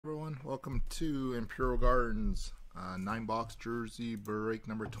Welcome to Imperial Gardens 9-box jersey break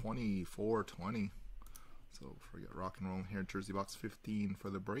number 2420. So before we get rock and rolling here, jersey box 15 for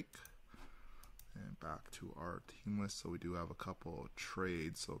the break. And back to our team list. So we do have a couple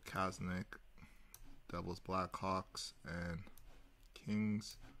trades. So Kaznick, Devils, Blackhawks, and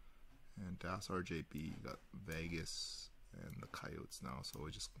Kings. And Das RJB, you got Vegas and the Coyotes now. So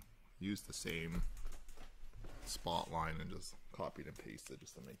we just use the same spot line and just copied and pasted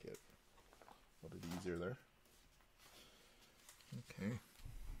just to make it a little bit easier there. Okay,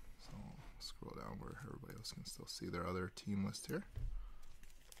 so scroll down where everybody else can still see their other team list here.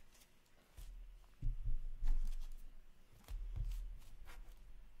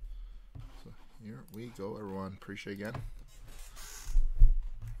 So here we go, everyone. Appreciate it again.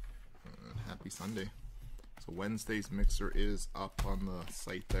 And happy Sunday. So Wednesday's mixer is up on the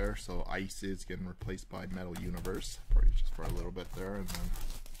site there. So Ice is getting replaced by Metal Universe, probably just for a little bit there, and then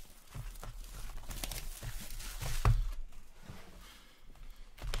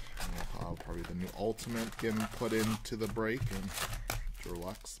probably the new Ultimate getting put into the break, and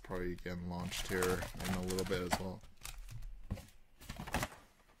Durlux probably getting launched here in a little bit as well.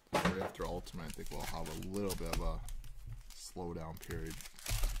 Right after Ultimate, I think we'll have a little bit of a slowdown period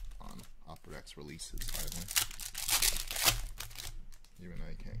on Upper Decks releases finally. Even though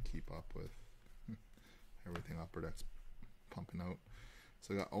I can't keep up with everything Upper Deck's pumping out.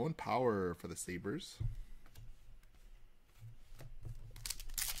 So we got Owen Power for the Sabres.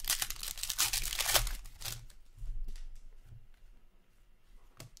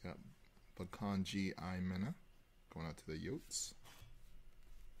 Got Bakanji Imena going out to the Yotes.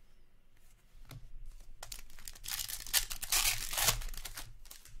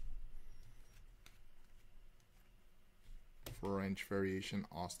 French variation,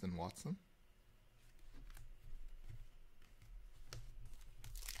 Austin Watson.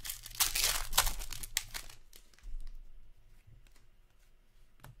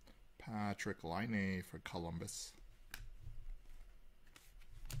 Patrick Laine for Columbus.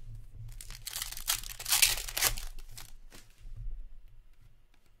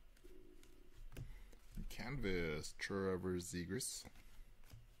 Canvas, Trevor Zegras.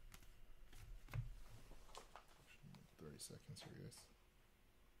 30 seconds here, guys.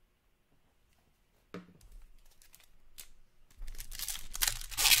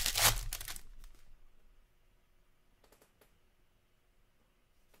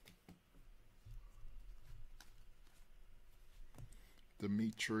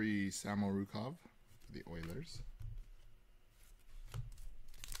 Dmitry Samorukov for the Oilers.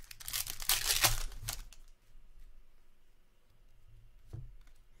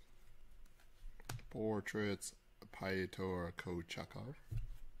 Portraits, Pyotr Kochakov.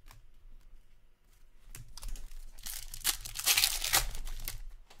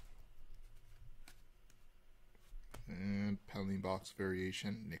 And penalty box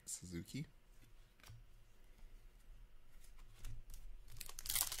variation, Nick Suzuki.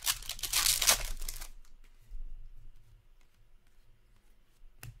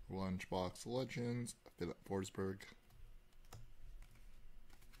 Lunchbox Legends, Philip Forsberg.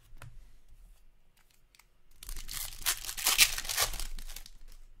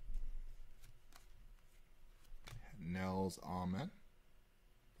 Nels Ahmed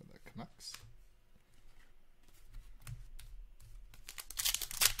for the Canucks.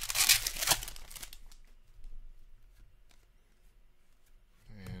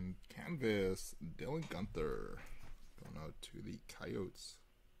 And Canvas, Dylan Gunther going out to the Coyotes.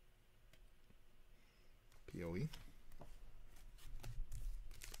 POE.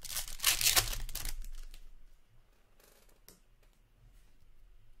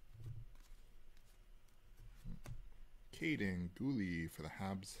 Caden Gooley for the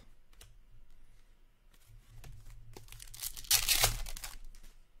Habs.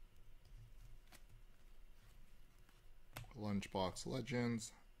 Lunchbox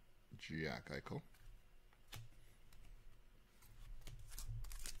Legends, Jack Eichel.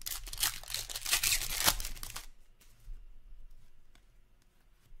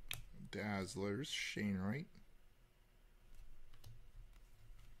 Dazzlers, Shane Wright.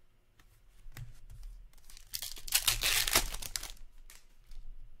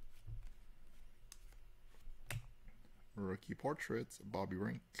 Rookie Portraits, Bobby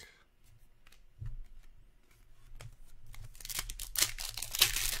Rink.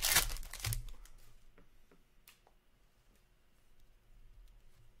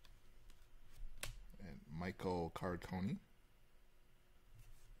 And Michael Cardconi.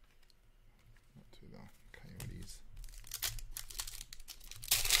 To the Coyotes.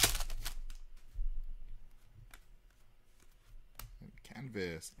 And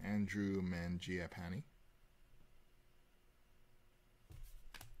canvas, Andrew Mangiapane.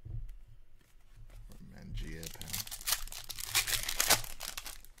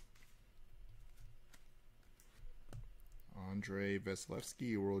 Andre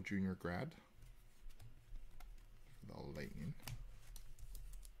Vasilevsky, World Junior grad for the Lightning.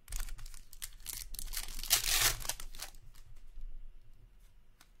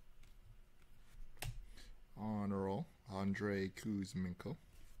 On roll, Andrei Kuzmenko.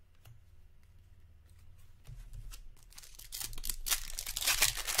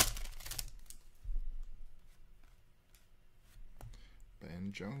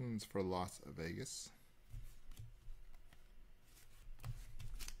 Ben Jones for Las Vegas.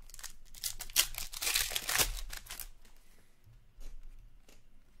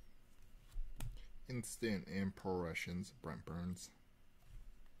 Instant Impressions, Brent Burns.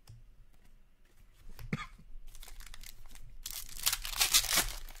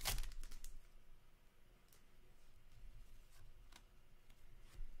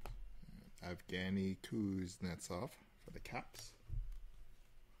 Evgeny Kuznetsov for the Caps.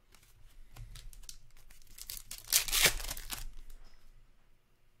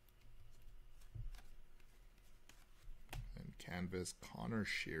 And canvas, Connor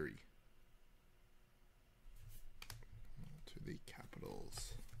Sherry to the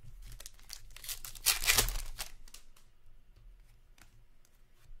Capitals.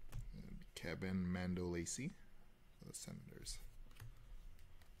 And Kevin Mandolesi for the Senators.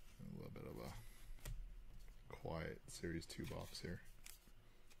 A little bit of a quiet Series 2 box here.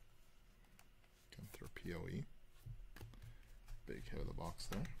 Come through POE. Big hit of the box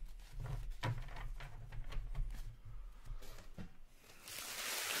there.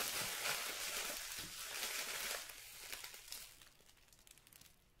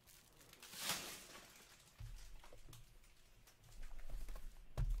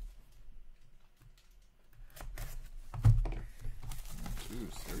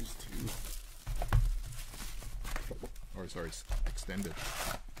 Series 2. Or sorry, extended.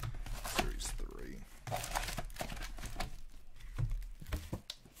 Series 3.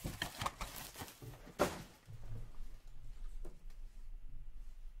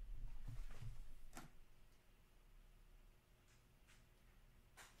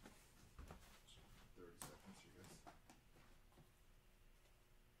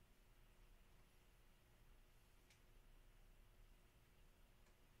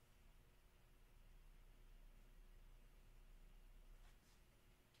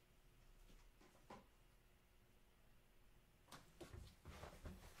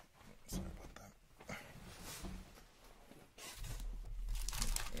 Sorry about that.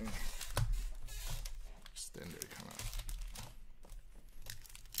 Okay. Extender come out.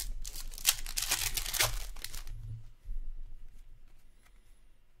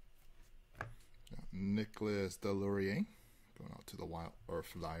 Nicholas Delorier going out to the Wild or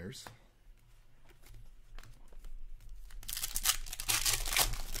Flyers.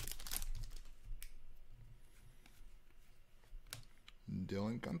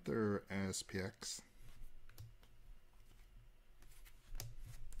 Dylan Gunther, SPX.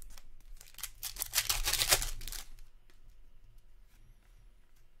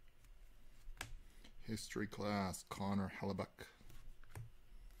 History class, Connor Hellebuck.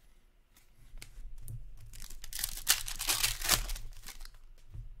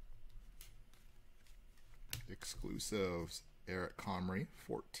 Exclusives, Eric Comrie,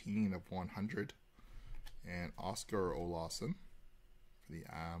 14 of 100. And Oscar Olausson for the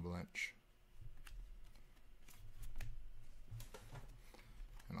Avalanche.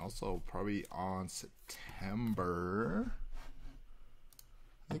 And also probably on September,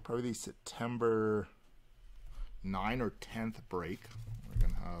 I think probably the September 9 or 10th break, we're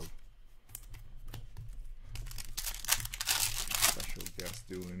going to have a special guest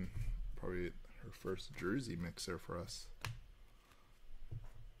doing probably her first jersey mixer for us.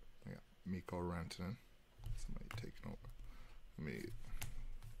 I got Mikko Rantanen. Somebody taking over.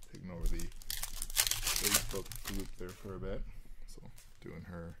 Taking over the Facebook group there for a bit. So doing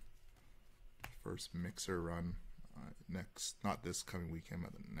her first mixer run next, not this coming weekend,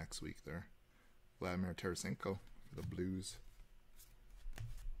 but the next week there. Vladimir Tarasenko for the Blues.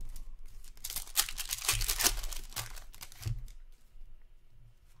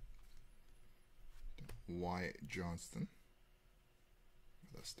 Wyatt Johnston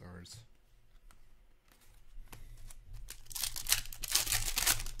for the Stars.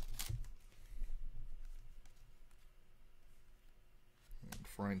 And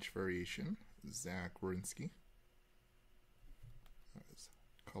French variation, Zach Werenski. That is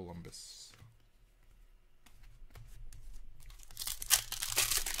Columbus.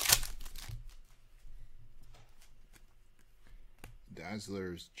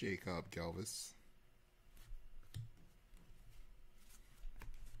 Dazzlers, Jacob Galvis.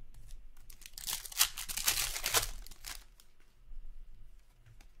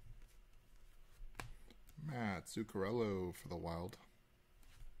 Matt Zuccarello for the Wild.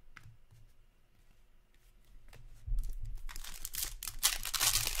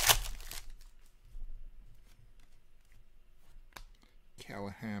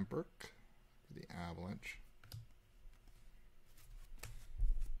 Callahan Burke for the Avalanche.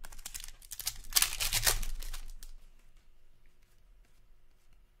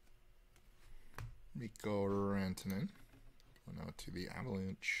 Mikko Rantanen going out to the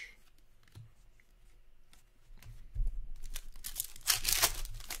Avalanche.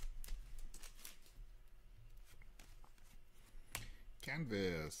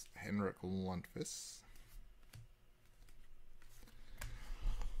 Canvas, Henrik Lundqvist.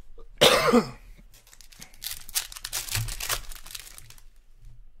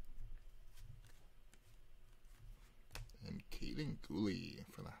 And Caden Cooley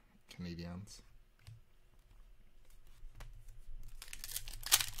for the Canadiens.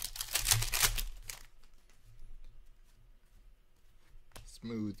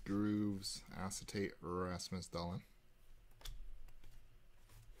 Smooth Grooves, Acetate, Rasmus Dahlin.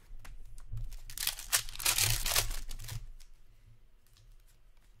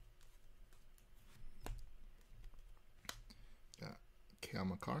 Got Kale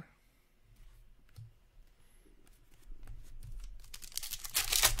McCarr.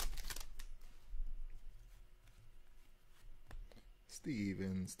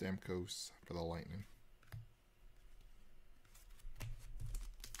 Steven Stamkos for the Lightning.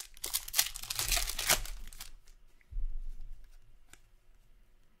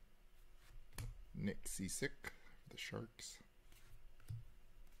 Nick Cisick for the Sharks.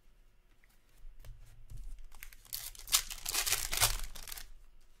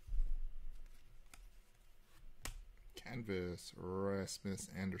 Canvas, Rasmus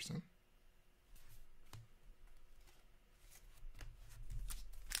Anderson.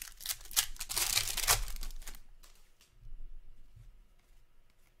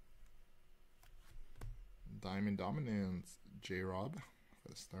 Diamond Dominance, J-Rob for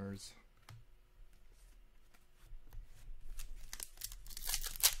the Stars.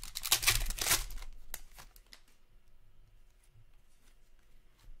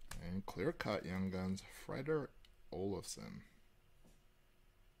 And Clear Cut Young Guns, Freder Olofsson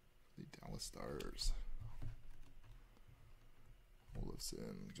for the Dallas Stars.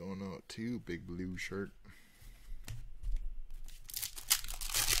 Olofsson going out to Big Blue shirt.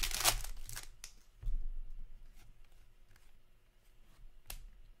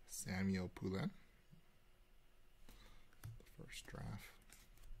 Samuel Poulin, the first draft.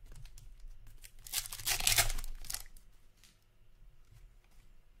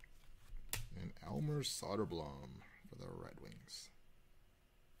 And Elmer Soderblom for the Red Wings.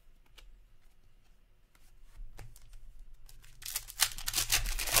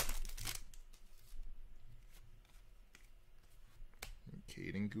 And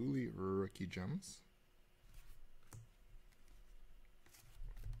Caden Cooley, rookie gems.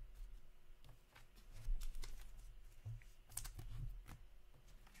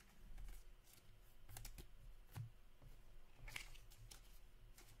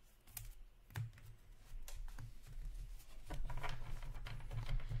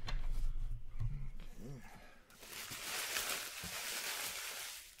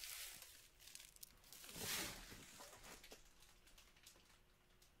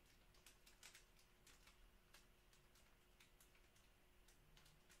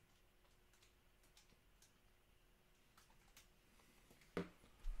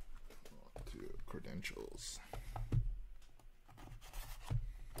 Credentials.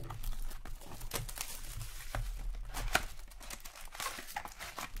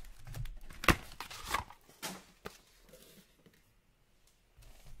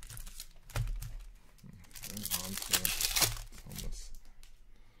 On to almost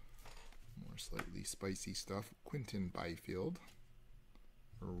more slightly spicy stuff. Quinton Byfield,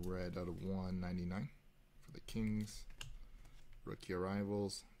 red out of 199 for the Kings. Rookie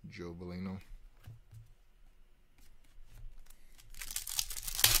arrivals, Joe Veleno.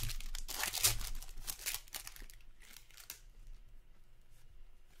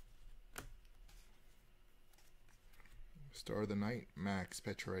 Star of the Night, Max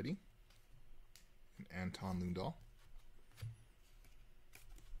Pacioretty and Anton Lundell.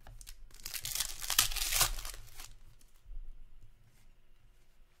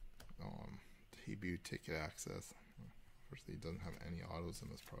 Debut ticket access. Unfortunately, he doesn't have any autos in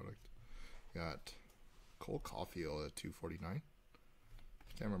this product. Got Cole Caulfield at 249.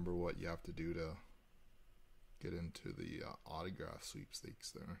 Can't remember what you have to do to get into the autograph sweepstakes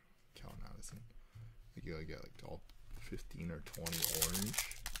there. Cal Madison. I think you gotta get like all 15 or 20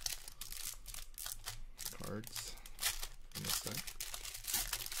 orange cards in this set.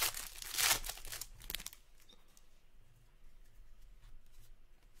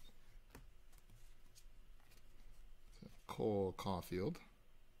 Cole Caulfield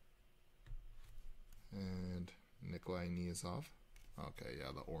and Nikolai Niazov. Okay,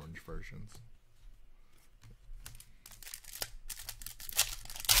 yeah, the orange versions.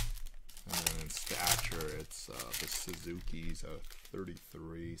 And then in stature, it's the Suzuki's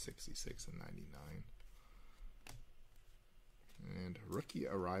 33, 66, and 99. And rookie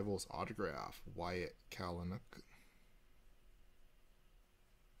arrivals autograph, Wyatt Kalanick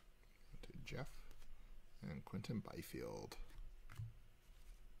to Jeff and Quentin Byfield.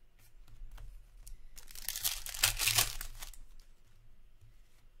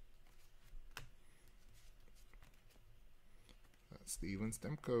 Steven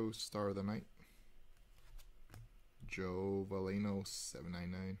Stemko, Star of the Night. Joe Valeno,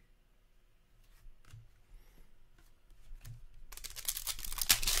 799.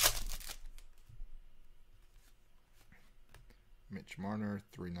 Mitch Marner,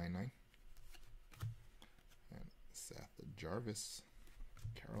 399. And Seth Jarvis,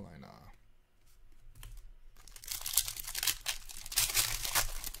 Carolina.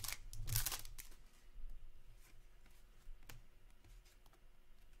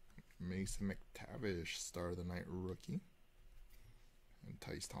 Mason McTavish, Star of the Night rookie. And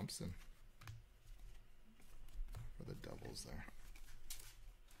Tice Thompson for the Devils there.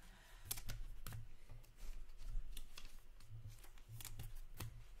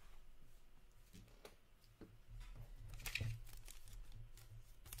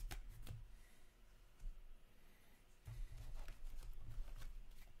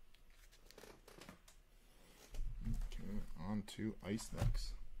 Okay, on to Ice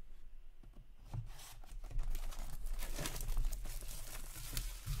next.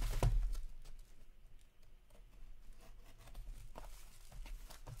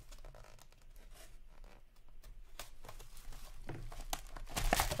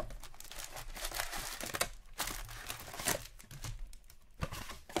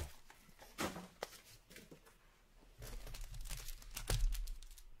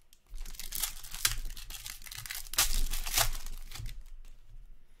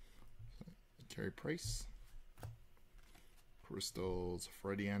 Carey Price, Crystals,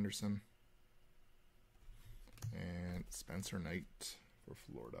 Freddie Anderson, and Spencer Knight for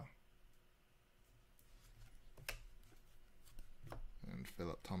Florida, and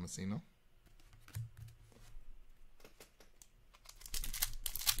Philip Tomasino.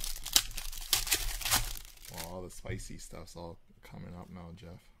 Well, all the spicy stuff's all coming up now,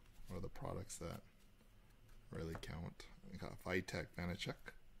 Jeff. What are the products that really count? We got Vitek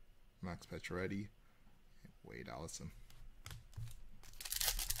Vanacek, Max Pacioretty, and Wade Allison.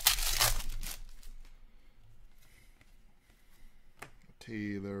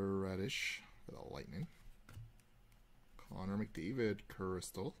 Taylor Radish for the Lightning. Connor McDavid,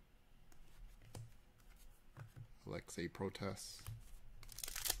 Crystal. Alexei Protas.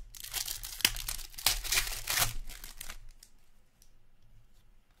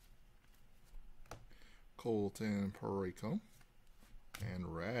 Colton Parayko.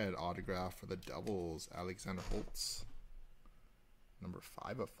 And red autograph for the Devils, Alexander Holtz. Number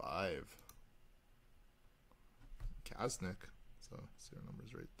 5/5. Kasnick. So serial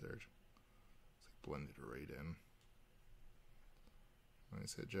numbers right there. It's like blended right in.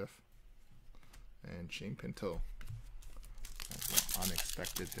 Nice hit, Jeff. And Shane Pinto. That's an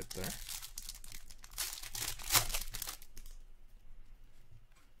unexpected hit there.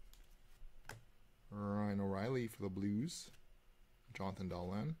 Ryan O'Reilly for the Blues. Jonathan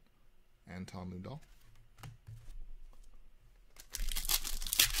Dahlen, and Tom Lundell.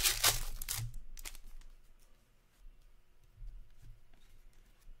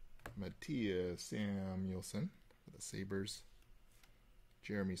 Matthias Samuelson for the Sabres.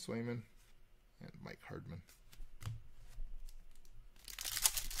 Jeremy Swayman, and Mike Hardman.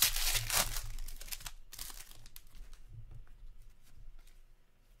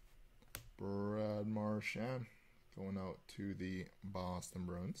 Brad Marchand going out to the Boston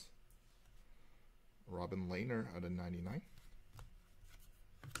Bruins. Robin Lehner out of 99.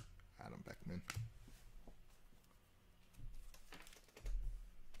 Adam Beckman.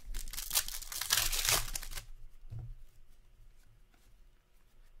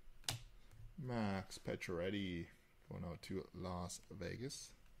 Max Pacioretty going out to Las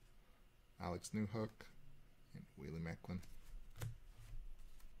Vegas. Alex Newhook and Wheelie Macklin.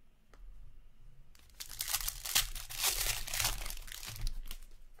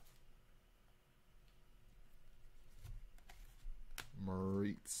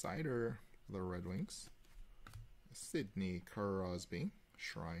 Sider for the Red Wings. Sidney Crosby,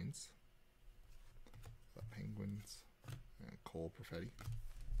 Shrines, the Penguins, and Cole Perfetti.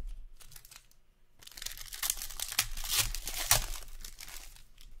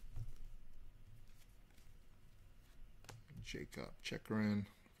 Jacob Chikrin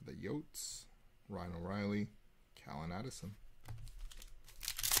for the Yotes, Ryan O'Reilly, Callan Addison.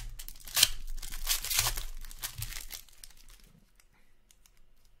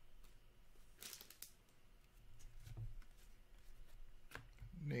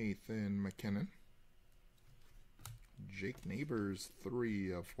 Nathan McKinnon. Jake Neighbors,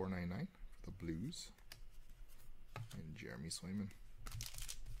 3 of 499 for the Blues. And Jeremy Swayman.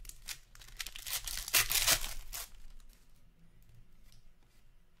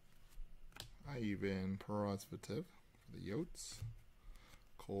 Ivan Porozvitev for the Yotes.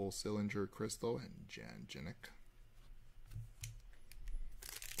 Cole Sillinger Crystal and Jan Jenik.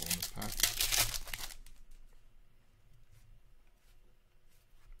 Bonus pack.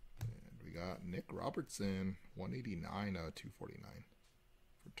 We got Nick Robertson, 189 out of 249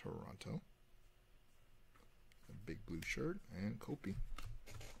 for Toronto. A big blue shirt and Kopi.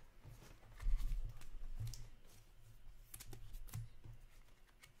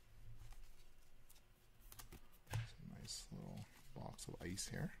 Nice little box of ice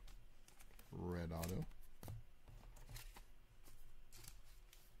here. Red auto.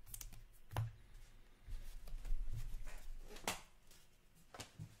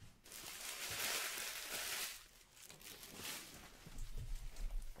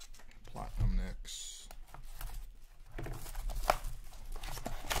 Platinum next.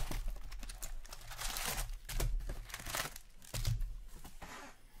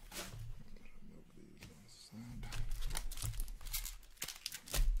 Move these inside.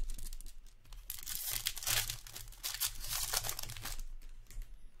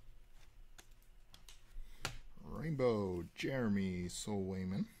 Rainbow Jeremy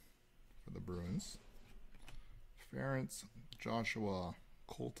Swayman for the Bruins. Ference Joshua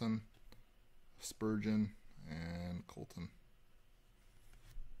Colton, Spurgeon, and Colton.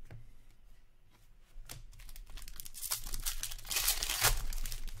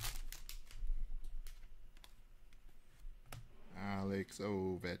 Alex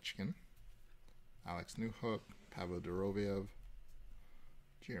Ovechkin, Alex Newhook, Pavel Dorofeyev,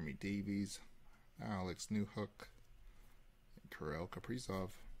 Jeremy Davies, Alex Newhook, and Kirill Kaprizov.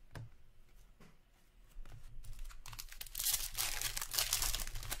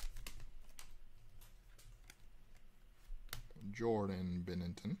 Jordan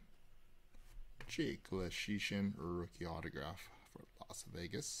Binnington, Jake Leschyshyn, rookie autograph for Las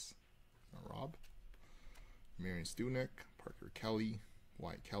Vegas, Rob, Marian Stunek, Parker Kelly,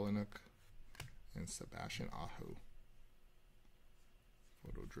 Wyatt Kellenuk, and Sebastian Aho.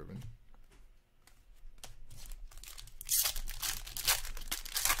 Photo driven.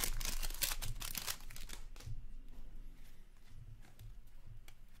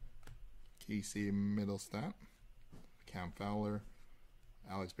 Casey Middlestat, Cam Fowler,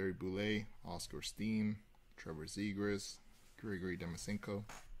 Alex Barry-Boulet, Oscar Steen, Trevor Zegras, Grigory Demisenko.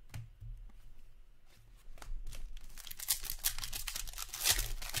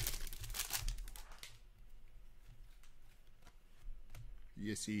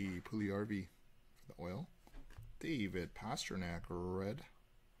 Jesse Puljujarvi for the Oil, David Pastrnak red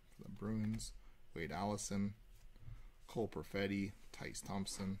for the Bruins, Wade Allison, Cole Perfetti, Tice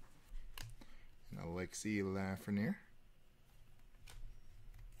Thompson, and Alexis Lafreniere.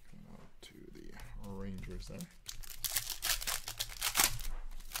 To the Rangers there.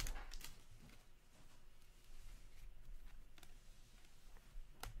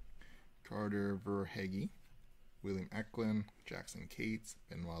 Carter Verhaeghe, William Eklund, Jackson Cates,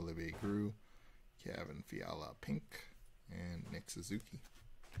 Benoit Levegrue, Kevin Fiala Pink, and Nick Suzuki.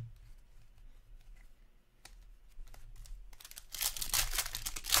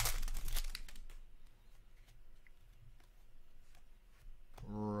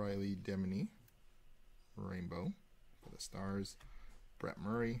 Riley Demini, Rainbow for the Stars, Brett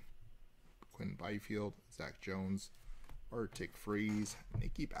Murray, Quinn Byfield, Zach Jones, Arctic Freeze,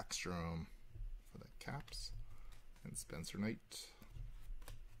 Nikki Backstrom for the Caps, and Spencer Knight.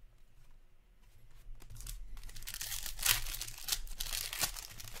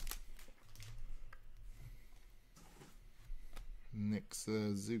 Nick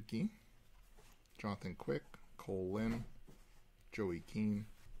Suzuki, Jonathan Quick, Cole Lynn, Joey Keane,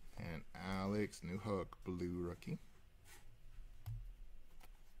 and Alex Newhook, blue rookie.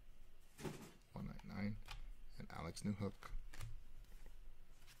 199, and Alex Newhook.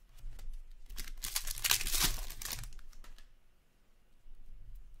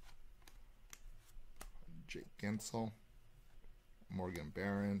 Jake Gensel, Morgan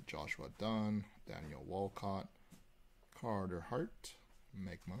Barron, Joshua Dunn, Daniel Walcott, Carter Hart,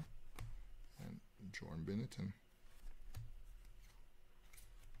 Megma, and Jordan Binnington.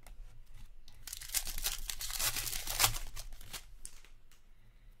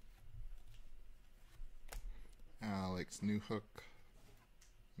 Alex Newhook,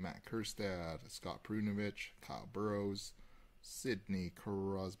 Matt Kerstad, Scott Prunovich, Kyle Burrows, Sidney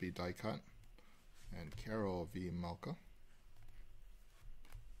Crosby die-cut, and Carol V. Malka.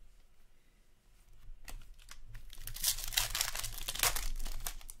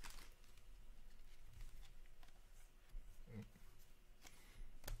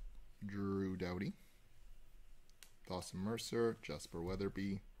 Drew Doughty, Dawson Mercer, Jasper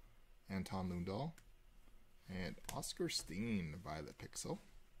Weatherby, Anton Lundahl, and Oscar Steen by the Pixel.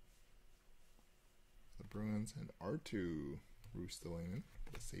 The Bruins, and R2 Roostelainen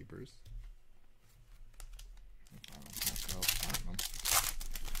for the Sabres.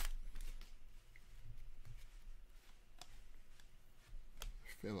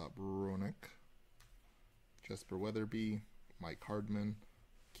 Philip Roenick, Jesper Weatherby, Mike Hardman,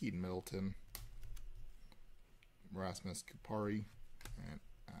 Keaton Middleton, Rasmus Kupari, and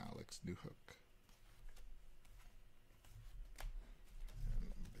Alex Newhook.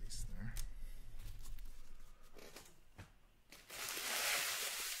 And base there.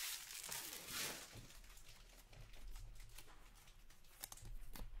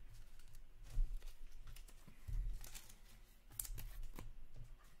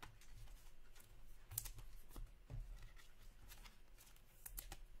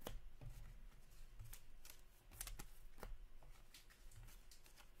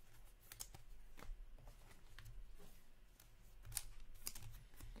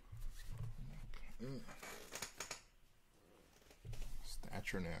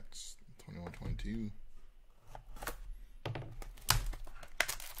 Stature next, 21-22.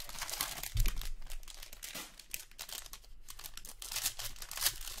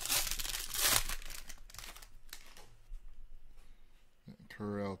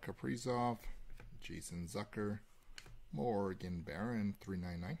 Kirill Kaprizov, Jason Zucker, Morgan Barron,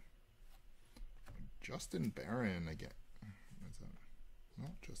 399. Justin Barron again. What's that? No,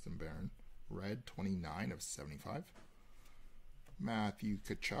 Justin Barron. Red, 29 of 75. Matthew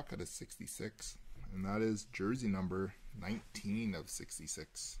Tkachuk at a 66. And that is jersey number 19 of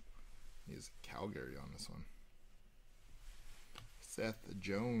 66. He is Calgary on this one. Seth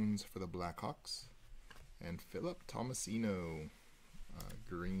Jones for the Blackhawks. And Philip Tomasino.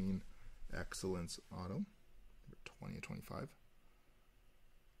 Green Excellence Auto. Number 20 of 25.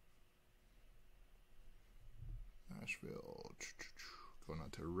 Nashville. Going on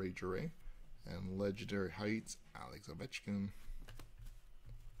to Ray Jure. And Legendary Heights, Alex Ovechkin.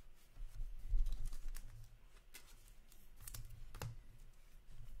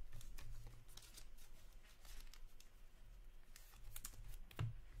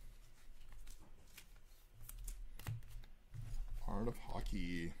 Art of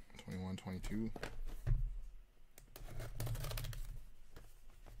Hockey, 21-22.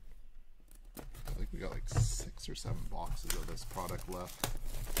 I think we got like 6 or 7 boxes of this product left.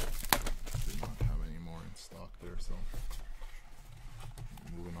 Did not have any more in stock there, so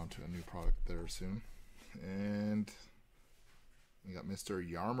moving on to a new product there soon. And we got Mr.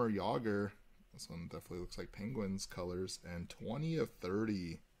 Jaromir Jagr. This one definitely looks like Penguins colors, and 20 of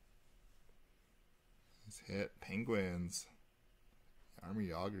 30. He's hit Penguins. Jaromir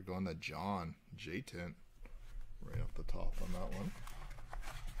Jagr going to John J-Tint right off the top on that one.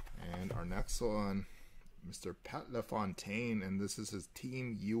 And our next one, Mr. Pat LaFontaine, and this is his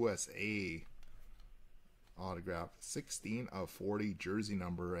Team USA autograph, 16 of 40 jersey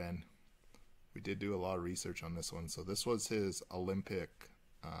number, and we did do a lot of research on this one. So this was his Olympic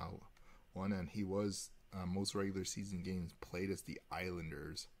one, and he was most regular season games played as the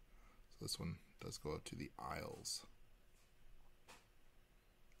Islanders. So this one does go out to the Isles.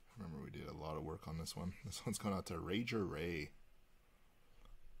 Remember, we did a lot of work on this one. This one's going out to Rager Ray.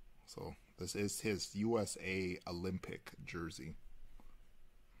 So this is his USA Olympic jersey,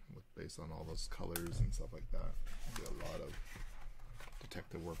 based on all those colors and stuff like that. We did a lot of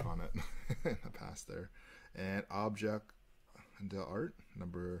detective work on it in the past there. And Object d'Art,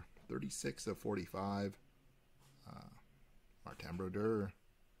 number 36 of 45. Martin Brodeur.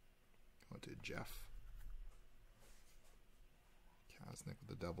 Go to Jeff. Kasnick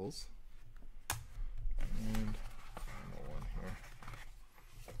with the Devils. And final one here.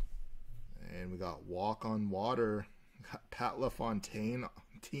 And we got Walk on Water. We got Pat LaFontaine,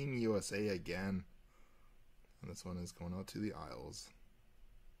 Team USA again. And this one is going out to the Isles.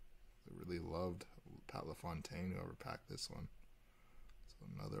 I really loved Pat LaFontaine, whoever packed this one. So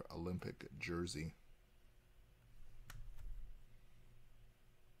another Olympic jersey.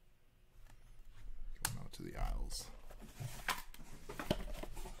 Going out to the aisles.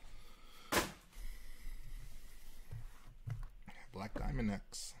 Black Diamond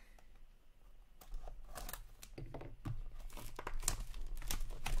next.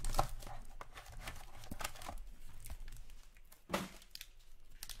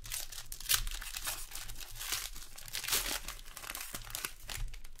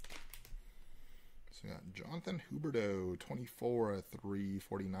 So we got Jonathan Huberdeau,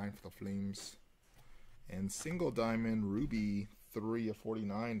 24/349 for the Flames. And single diamond ruby,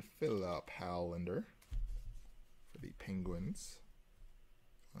 3/49, Philip Hallander for the Penguins.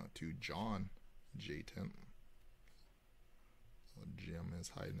 To John Jayton. So Jim is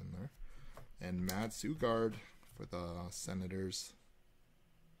hiding in there. And Matt Sugard for the Senators.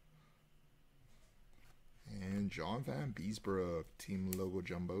 And John Van Beesbrook, team logo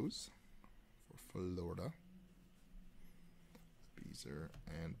jumbos for Florida. Beezer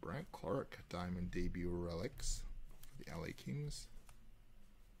and Brant Clark, diamond debut relics for the LA Kings.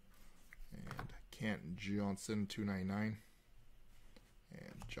 And Kent Johnson, 299.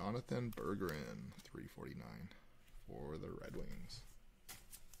 And Jonathan Bergeron, 349 for the Red Wings.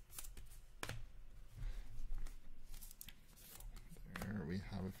 There we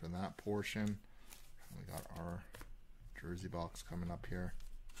have it for that portion. We got our jersey box coming up here.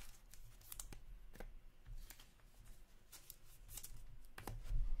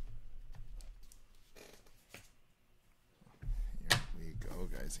 Here we go,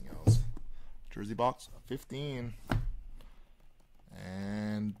 guys and gals. Jersey box 15.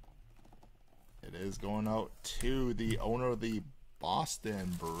 And it is going out to the owner of the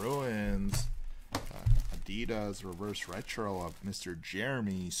Boston Bruins. Adidas reverse retro of Mr.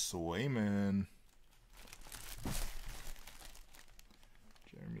 Jeremy Swayman.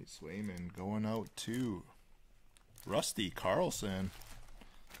 Jeremy Swayman going out to Rusty Carlson.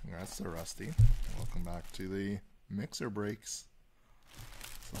 Congrats to Rusty. Welcome back to the Mixer Breaks.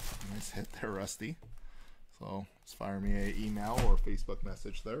 So, nice hit there, Rusty. So just fire me an email or Facebook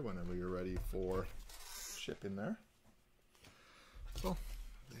message there whenever you're ready for shipping there. So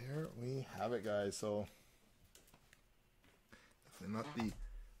there we have it, guys. So definitely not the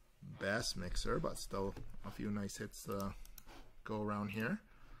best mixer, but still a few nice hits to go around here.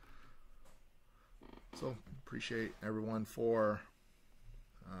 So appreciate everyone for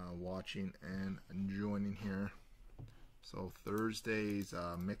watching and joining here. So Thursday's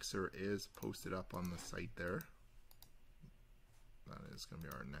mixer is posted up on the site there. That is going to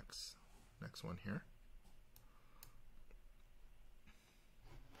be our next one here.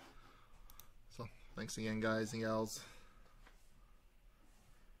 So thanks again, guys and gals.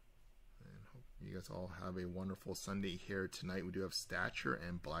 And hope you guys all have a wonderful Sunday here tonight. We do have Stature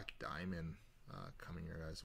and Black Diamond coming here, guys.